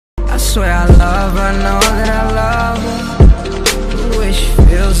swear I love her, know that I love her. The way she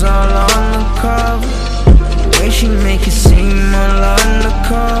feels all on the cover, the way she make it seem all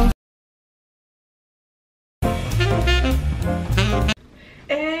undercover.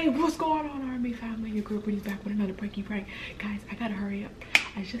 Hey, what's going on, Army family? Your girl Britney's back with another pranky prank. Guys, I gotta hurry up.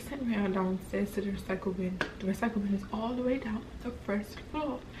 I just sent Rayon downstairs to the recycle bin. The recycle bin is all the way down on the first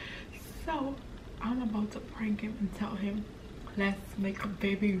floor. So I'm about to prank him and tell him, let's make a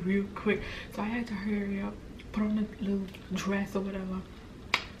baby real quick. So I had to hurry up, put on a little dress or whatever.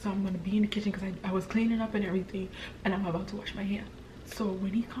 So I'm gonna be in the kitchen because I was cleaning up and everything, and I'm about to wash my hair. So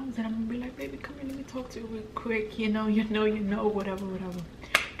when he comes in, I'm gonna be like, baby, come here, let me talk to you real quick. You know, whatever.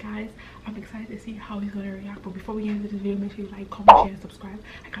 Guys, I'm excited to see how he's gonna react. But before we get into this video, make sure you like, comment, share, and subscribe.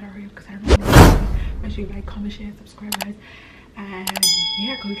 I gotta hurry up because I don't know. Make sure you like, comment, share, and subscribe, guys. And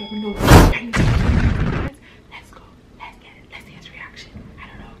yeah, go let me know. Guys, let's go. Let's get it. Let's see his reaction. I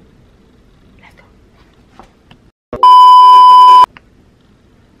don't know. Let's go.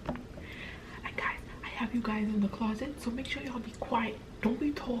 And guys, I have you guys in the closet, so make sure y'all be quiet. Don't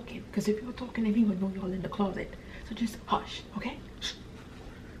be talking, because if you're talking, then he would know y'all in the closet. So just hush, okay? Shh.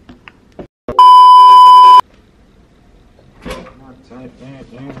 You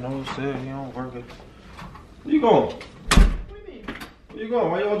don't work it. Where you going? What do you mean? Where you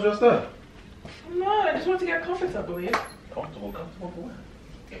going? Why you all dressed up? I'm not. I just want to get comfortable, yeah? Comfortable for what?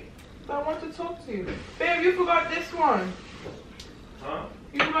 I want to talk to you. Babe, you forgot this one. Huh?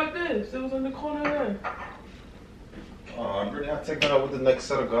 You forgot this. It was in the corner there. Oh, Brittany, I'll take that out with the next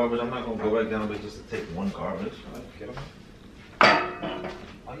set of garbage. I'm not gonna go back down there just to take one garbage. Get him.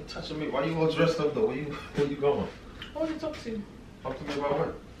 Why you touching me? Why you all dressed up though? Where you going? I want to talk to you. Talk to me about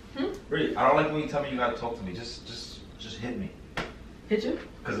what? Brittany, I don't like when you tell me you gotta talk to me. Just hit me. Hit you?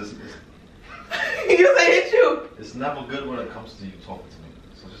 Cause it's You say hit you? it's never good when it comes to you talking to me.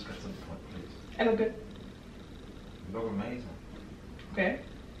 So just get to the point, please. I look good. You look amazing. Okay.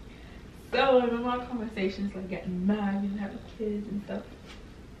 So in our conversations, like getting married and having kids and stuff.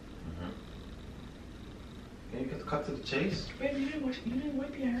 Can you get the cut to the chase? Babe, you didn't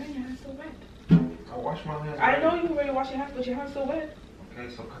wipe your hair and your hair's still wet. I wash my hands. I know you already washed your hair, but your hair's still wet. Okay,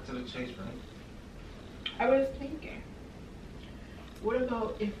 so cut to the chase, right? I was thinking, what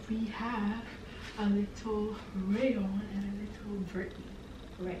about if we have a little Rayon and a little Britney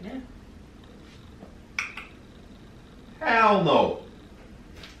right now? Hell no.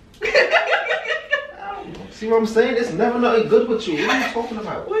 See what I'm saying? It's never nothing good with you. What are you talking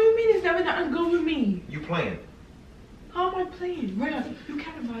about? What do you mean it's never nothing good with me? You playing? How am I playing? Rayon, you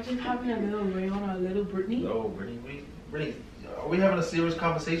can't imagine having a little Rayon or a little Britney? No, Brittany, are we having a serious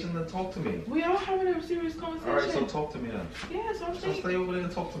conversation? Then talk to me. We are having a serious conversation. Alright, so talk to me then. Yeah, so I'm So saying. stay over there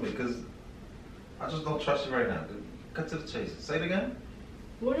and talk to me, because I just don't trust you right now. Cut to the chase. Say it again.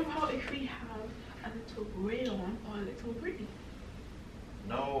 What about if we have a little Rayon or a little Britney?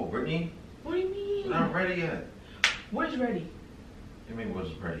 No, Brittany. What do you mean? We're not ready yet. What is ready? You mean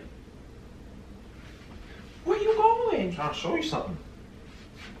what's ready? Where you going? I'm trying to show you something.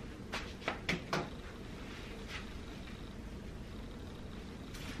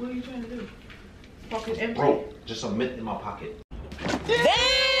 What are you trying to do? Pocket empty? Bro, just a mint in my pocket.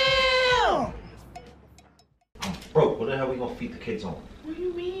 Damn! Bro, what the hell we gonna feed the kids on? What do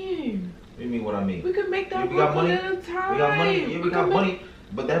you mean? What do you mean what I mean? We could make that we got work money. a little time. We got money. Yeah, we got money.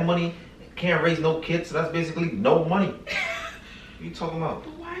 But that money can't raise no kids, so that's basically no money. What are you talking about?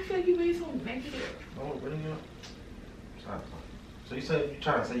 But why I feel like you being so negative? Oh, really? Stop. So you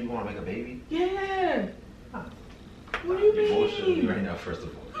trying to say you want to make a baby? Yeah. Huh. What do you You're bullshitting me mean? right now, first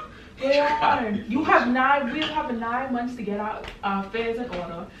of all. Yeah. You have 9. We'll have 9 months to get our affairs in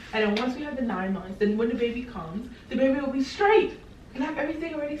order, and then once we have the 9 months, then when the baby comes, the baby will be straight. We'll have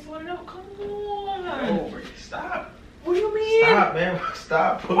everything already sorted out. Come on. Oh, stop. What do you mean? Stop, man.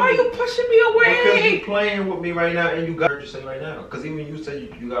 Stop. Why are you pushing me away? Because you're playing with me right now, and you got what you're saying right now. Because even you said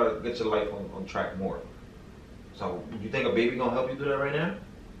you gotta get your life on track more. So you think a baby gonna help you do that right now?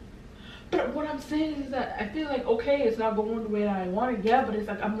 But what I'm saying is that I feel like, okay, it's not going the way that I want it, yeah, but it's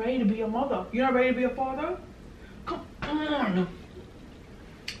like I'm ready to be a mother. You're not ready to be a father? Come on.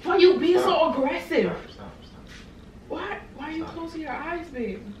 Why are you being so aggressive? Stop. Why are you closing your eyes,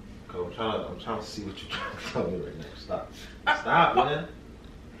 babe? I'm trying to see what you're trying to tell me right now. Stop, man.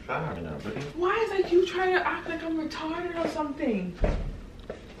 Stop right now, Brittany. Why is like you trying to act like I'm retarded or something?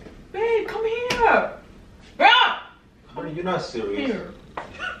 Babe, come here. Brittany, you're not serious. Here.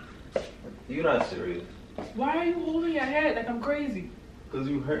 You're not serious. Why are you holding your head like I'm crazy? Because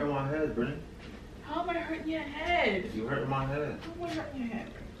you hurting my head, Brittany. How am I hurting your head? You hurting my head. How am I hurting your head?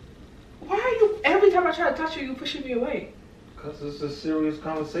 Why are you, every time I try to touch you, you pushing me away? Because it's a serious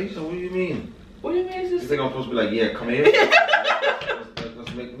conversation. What do you mean? What do you mean? You think I'm supposed to be like, yeah, come here?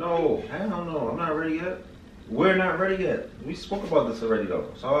 let's make... No, hell no. I'm not ready yet. We're not ready yet. We spoke about this already,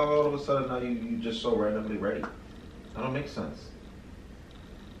 though. So all of a sudden now you just so randomly ready. That don't make sense.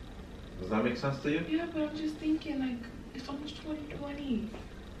 Does that make sense to you? Yeah, but I'm just thinking, like, it's almost 2020.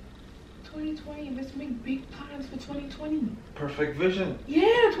 2020, let's make big plans for 2020. Perfect vision.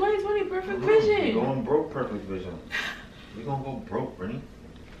 Yeah, 2020, perfect vision. You're going broke, perfect vision. You're gonna go broke, Britney.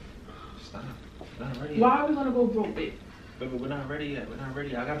 Stop. We're not ready yet. Why are we gonna go broke, babe? Baby, we're not ready yet. We're not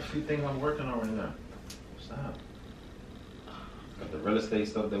ready. I got a few things I'm working on right now. Stop. Got the real estate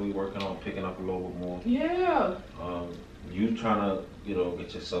stuff that we're working on, picking up a little bit more. Yeah. You trying to, you know,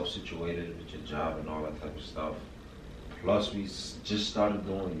 get yourself situated with your job and all that type of stuff. Plus, we just started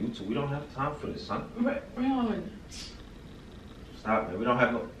doing YouTube. We don't have time for this, son. Rayon. Stop, man. We don't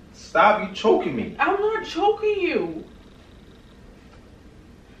have no... Stop, you choking me. I'm not choking you.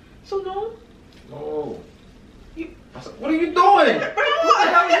 So no? No. You... What are you doing? What the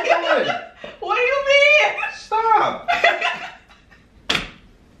hell are you doing? What do you mean? Stop.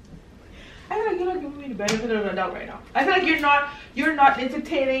 I feel like you're not giving me the benefit of the doubt right now. I feel like you're not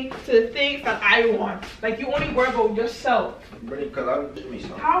entertaining to the things that I want. Like you only worry about yourself. Britney, because I don't give me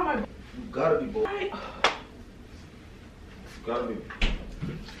something. How am I? You gotta be bold. You Gotta be.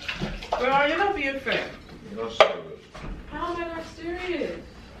 Girl, you're not being fair. You're not serious. How am I not serious?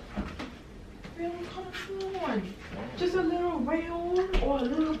 Rayon, come on. Just a little Rayon or a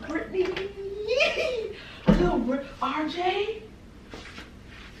little Britney. A little RJ.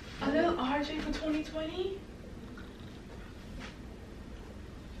 A little RJ for 2020.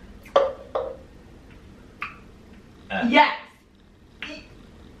 Yes.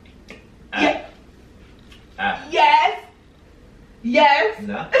 Yes. Yes.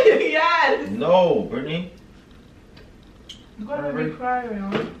 Nah. Yes. No, Britney. You're gonna make me cry,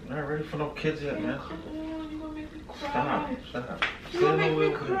 Rayon. I'm not ready for no kids yet, man. Come on, you're gonna make me cry. Stop. You're gonna make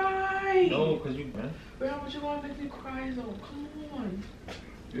me cry. No, because you, man. Rayon, but you're gonna make me cry though. Come on.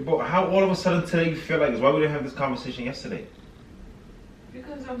 But how all of a sudden today you feel like this? Why we didn't have this conversation yesterday?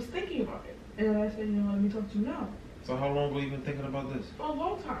 Because I was thinking about it. And then I said, you know, let me talk to you now. So how long were you been thinking about this? For a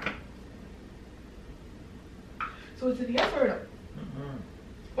long time. So it's a yes or no?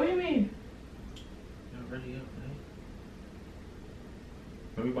 What do you mean? Not ready yet, man.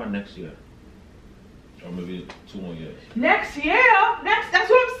 Maybe by next year. Or maybe 2 more years. Next year? That's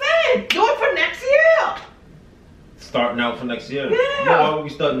what I'm saying. Do it for next year. Starting out for next year? Yeah. No, why would we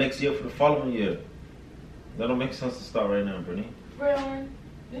start next year for the following year? That don't make sense to start right now, Britney. Rayon,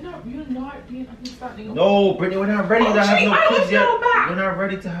 you're not being understanding. No, Britney, we're not ready to have no kids yet. Back. We're not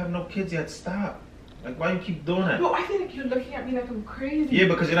ready to have no kids yet. Stop. Like, why you keep doing that? No, I feel like you're looking at me like I'm crazy. Yeah,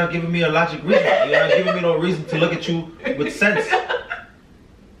 because you're not giving me a logic reason. You're not giving me no reason to look at you with sense.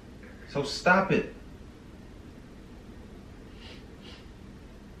 So stop it.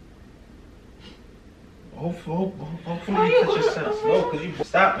 Hopefully you catch your sense. No, because you...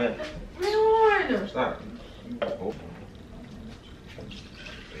 Stop, man. Rayon. Stop.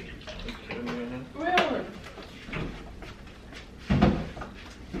 Rayon.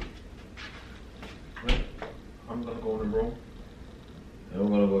 I'm gonna go in the room and I'm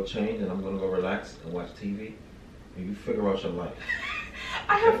gonna go change and I'm gonna go relax and watch TV and you figure out your life.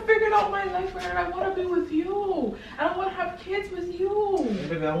 I have figured out my life, and I want to be with you. I don't want to have kids with you. Hey,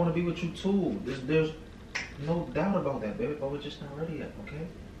 baby, I want to be with you too. There's no doubt about that, baby, but we're just not ready yet, okay?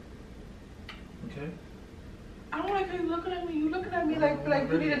 Okay? I don't like how you're looking at me. You're looking at me like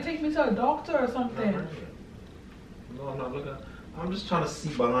you need to take me to a doctor or something. No, I'm not looking. I'm just trying to see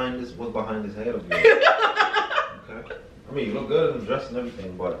behind this, what's behind this head of yours. Okay? I mean, you look good in the dress and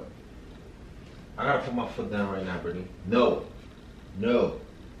everything, but I gotta put my foot down right now, Britney. No. No.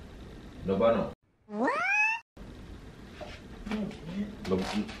 No, but no. What? No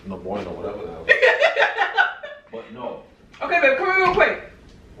boy, no whatever the hell. But no. Okay, babe, come here real quick.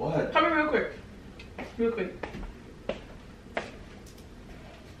 What? Come here real quick. Real quick.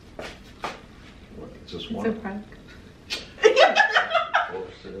 What? Just It's one? a prank. Oh,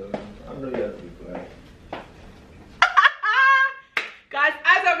 shit. I know you have to be glad. Guys,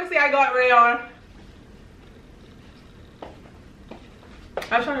 as you can see, I got Rayon.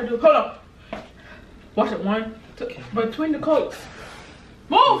 I was trying to do, hold on. Watch it, 1, 2, between the coats.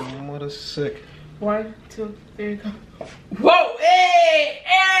 Move! What a sick. 1, 2, 3, go. Whoa! Hey!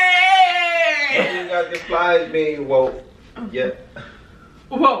 Hey! You got the flies being woke. Yeah.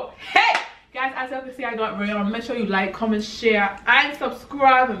 Whoa! Hey! Guys, as you can see, I got Rayon. Make sure you like, comment, share, and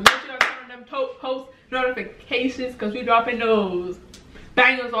subscribe. And make sure you turn on them post notifications because we're dropping those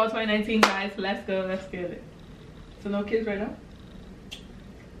bangers all 2019, guys. Let's go. Let's get it. So no kids right now?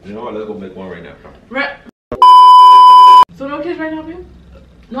 You know what? Let's go make one right now. Right. So no kids right now, babe?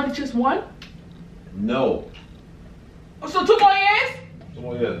 Not just one? No. Oh, so 2 more years? 2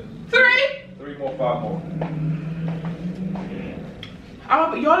 more years. 3? 3 more, 5 more.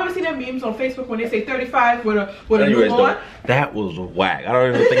 Y'all ever seen them memes on Facebook when they say 35 with a Anyways, newborn? that was whack. I don't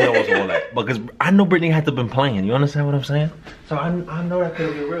even think that was all that. Because I know Britney had to been playing. You understand what I'm saying? So I know that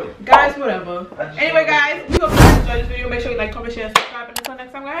couldn't be real. Guys, whatever. Anyway, guys, we hope you guys enjoyed this video. Make sure you like, comment, share, and subscribe. And until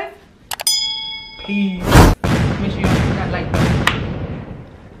next time, guys. Peace. Make sure you hit that like button.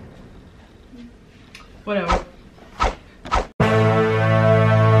 Whatever.